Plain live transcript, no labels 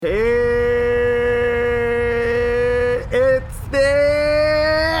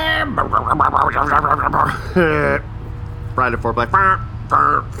Friday Foreplay.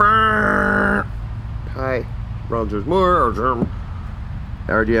 Hi, DRUNKJESUS00,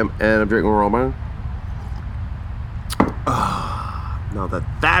 RGM, and I'm drinking Roman. Now that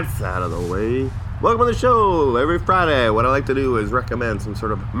that's out of the way, welcome to the show. Every Friday, what I like to do is recommend some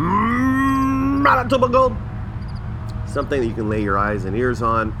sort of topical, something that you can lay your eyes and ears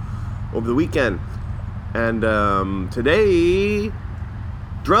on over the weekend. And today,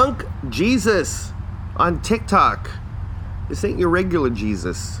 Drunk Jesus on TikTok. This ain't your regular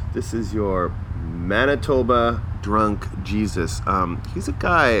Jesus. This is your Manitoba Drunk Jesus. He's a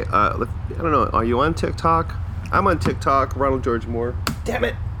guy, I don't know, are you on TikTok? I'm on TikTok, Ronald George Moore. Damn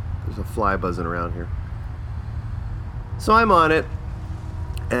it! There's a fly buzzing around here. So I'm on it,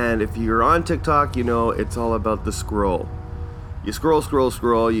 and if you're on TikTok, you know it's all about the scroll. You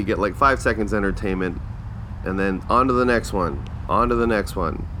scroll, you get like 5 seconds entertainment, and then on to the next one,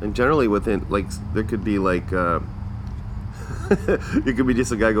 and generally within, like, there could be like, it could be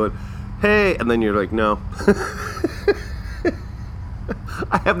just a guy going, hey, and then you're like, no.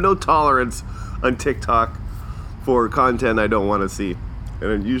 I have no tolerance on TikTok for content I don't want to see,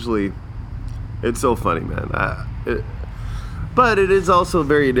 and usually, it's so funny, man. But it is also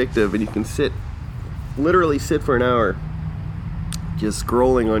very addictive, and you can literally sit for an hour just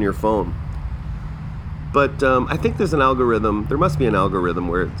scrolling on your phone. But I think there's an algorithm. There must be an algorithm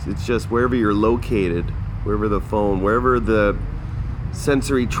where it's just wherever you're located, wherever the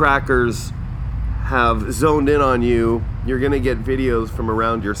sensory trackers have zoned in on you, you're going to get videos from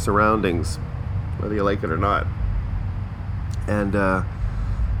around your surroundings, whether you like it or not. And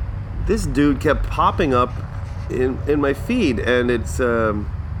this dude kept popping up in my feed, and it's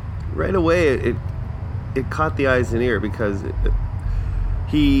right away it caught the eyes and ear because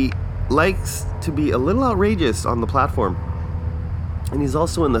he likes to be a little outrageous on the platform, and he's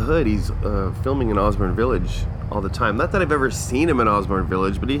also in the hood. He's filming in Osborne Village all the time. Not that I've ever seen him in Osborne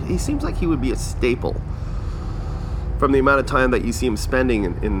Village, but he seems like he would be a staple from the amount of time that you see him spending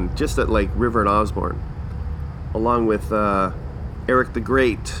in just at like River and Osborne, along with Eric the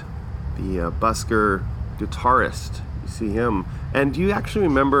Great, the busker guitarist. You see him, and do you actually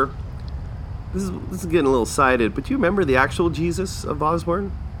remember? This is getting a little sided, but do you remember the actual Jesus of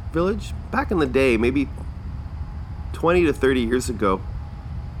Osborne Village? Back in the day, maybe 20 to 30 years ago,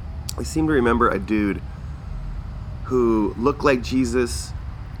 I seem to remember a dude who looked like Jesus,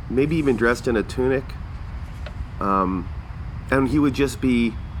 maybe even dressed in a tunic, and he would just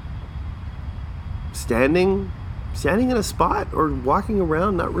be standing in a spot or walking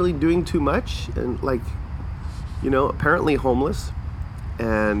around, not really doing too much, and like, you know, apparently homeless.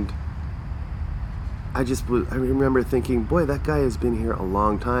 And I remember thinking, boy, that guy has been here a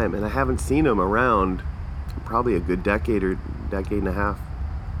long time, and I haven't seen him around probably a good decade or decade and a half.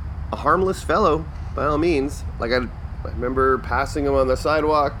 A harmless fellow, by all means. Like, I remember passing him on the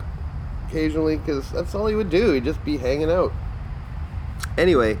sidewalk occasionally, because that's all he would do. He'd just be hanging out.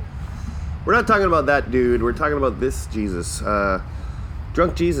 Anyway, we're not talking about that dude. We're talking about this Jesus,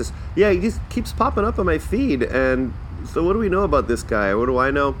 Drunk Jesus. Yeah, he just keeps popping up on my feed, and so what do we know about this guy? What do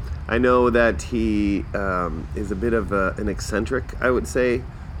I know? I know that he is a bit of an eccentric, I would say.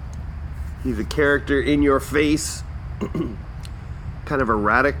 He's a character in your face, kind of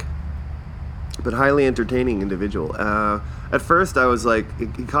erratic, but highly entertaining individual. At first, I was like,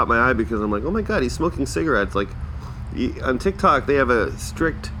 he caught my eye because I'm like, oh my God, he's smoking cigarettes. Like, on TikTok, they have a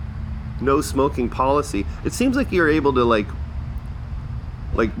strict no smoking policy. It seems like you're able to like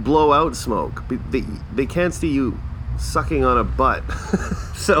blow out smoke. They can't see you sucking on a butt.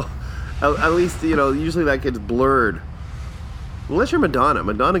 So at least, you know, usually that gets blurred. Unless you're Madonna.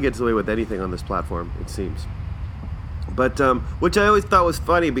 Madonna gets away with anything on this platform, it seems. But which I always thought was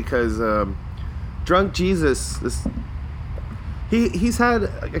funny because Drunk Jesus, he's had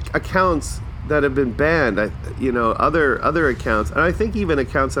accounts that have been banned, other accounts, and I think even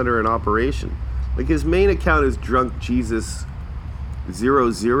accounts that are in operation. Like, his main account is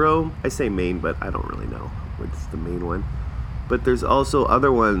DRUNKJESUS00. I say main, but I don't really know what's the main one. But there's also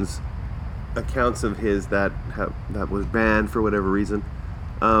other ones, accounts of his that was banned for whatever reason.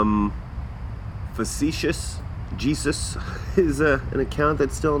 Facetious Jesus is an account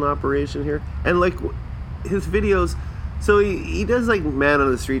that's still in operation here, and like his videos. So he does like man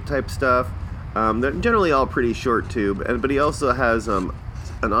on the street type stuff. They're generally all pretty short too, but he also has an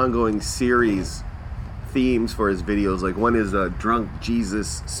ongoing series themes for his videos. Like, one is Drunk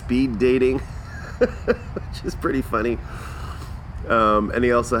Jesus speed dating, which is pretty funny. And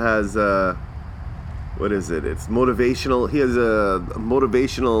he also has what is it? It's motivational. He has a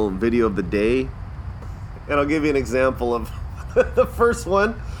motivational video of the day, and I'll give you an example of the first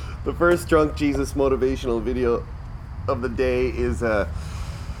one. The first Drunk Jesus motivational video of the day is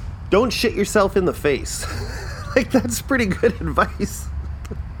don't shit yourself in the face. Like, that's pretty good advice.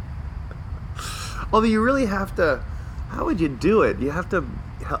 Although you really have to, how would you do it? You have to,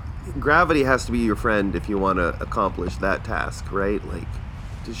 gravity has to be your friend if you want to accomplish that task, right? Like,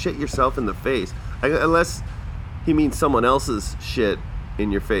 to shit yourself in the face. Unless he means someone else's shit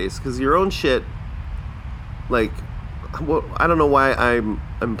in your face. Because your own shit, like, well, I don't know why I'm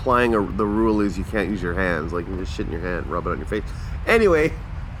implying the rule is you can't use your hands. Like, you just shit in your hand, rub it on your face. Anyway,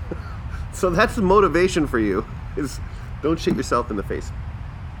 so that's the motivation for you, is don't shit yourself in the face.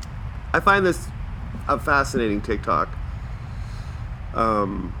 I find this a fascinating TikTok.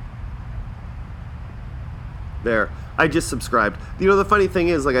 There. I just subscribed. You know, the funny thing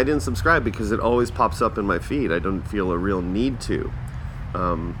is, like, I didn't subscribe because it always pops up in my feed. I don't feel a real need to.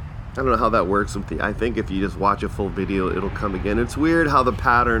 I don't know how that works with the, I think if you just watch a full video, it'll come again. It's weird how the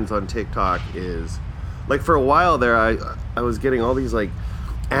patterns on TikTok is. Like, for a while there, I was getting all these, like,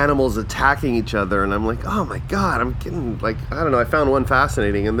 animals attacking each other, and I'm like, oh my god, I'm getting, like, I don't know, I found one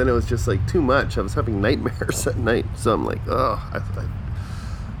fascinating, and then it was just, like, too much. I was having nightmares at night, so I'm like, oh.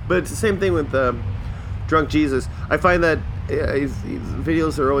 But it's the same thing with Drunk Jesus. I find that his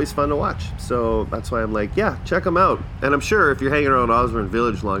videos are always fun to watch, so that's why I'm like, yeah, check them out. And I'm sure if you're hanging around Osborne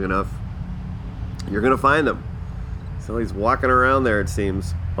Village long enough, you're gonna find him. So he's walking around there, it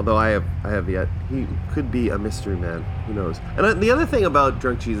seems. Although I have yet. He could be a mystery man. Who knows? And the other thing about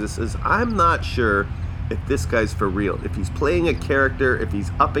Drunk Jesus is I'm not sure if this guy's for real. If he's playing a character, if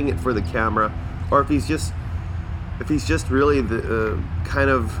he's upping it for the camera, or if he's just really the kind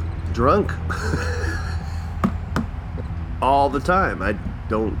of drunk all the time. I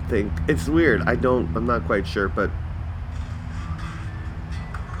don't think it's weird. I'm not quite sure, but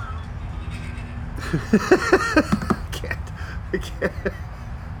I can't.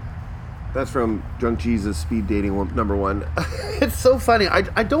 That's from Drunk Jesus Speed Dating number 1. It's so funny.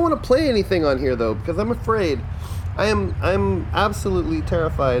 I don't want to play anything on here though, because I'm afraid. I'm absolutely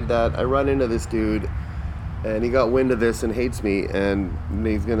terrified that I run into this dude and he got wind of this and hates me, and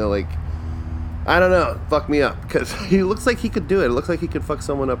he's gonna, like, I don't know, fuck me up, because he looks like he could do it. It looks like he could fuck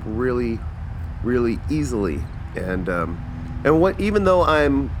someone up really, really easily. And what, even though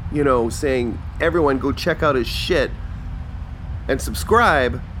I'm, you know, saying everyone go check out his shit and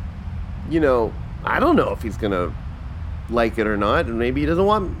subscribe, you know, I don't know if he's gonna like it or not, and maybe he doesn't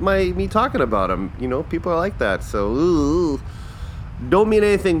want me talking about him. You know, people are like that. So don't mean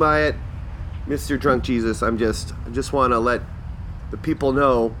anything by it, Mr. Drunk Jesus. I just want to let the people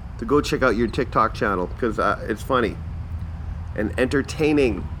know to go check out your TikTok channel, because it's funny and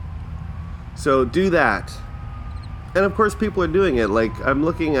entertaining. So do that. And of course people are doing it. Like, I'm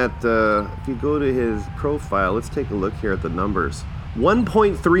looking at if you go to his profile, let's take a look here at the numbers.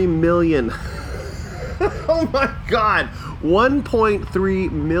 1.3 million. Oh my god,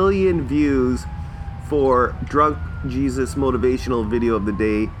 1.3 million views for Drunk Jesus motivational video of the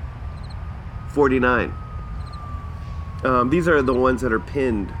day 49. These are the ones that are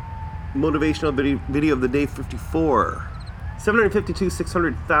pinned. Motivational video of the day 54. 752,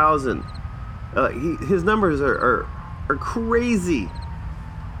 600,000. His numbers are crazy.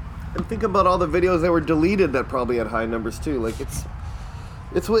 And think about all the videos that were deleted that probably had high numbers too. Like, it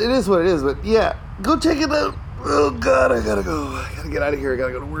is what it is. But yeah, go check it out. Oh god, I gotta go. I gotta get out of here. I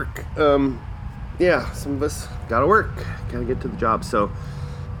gotta go to work. Yeah, some of us gotta work. Gotta get to the job. So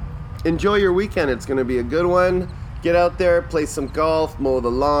enjoy your weekend. It's gonna be a good one. Get out there, play some golf, mow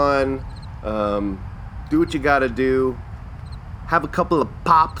the lawn, do what you gotta do, have a couple of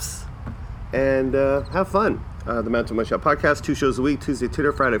pops, and have fun. The Mountain Mud Shop Podcast, 2 shows a week, Tuesday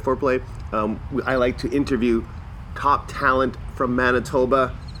Twitter, Friday Foreplay. I like to interview top talent from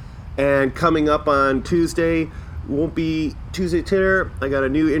Manitoba. And coming up on Tuesday, won't be Tuesday Twitter, I got a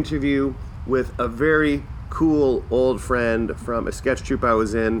new interview with a very cool old friend from a sketch troupe I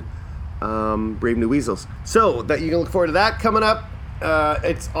was in, Brave New Weasels. So that you can look forward to that coming up.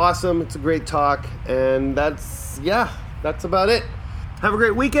 It's awesome. It's a great talk. And that's about it. Have a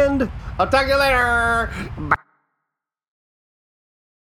great weekend. I'll talk to you later. Bye.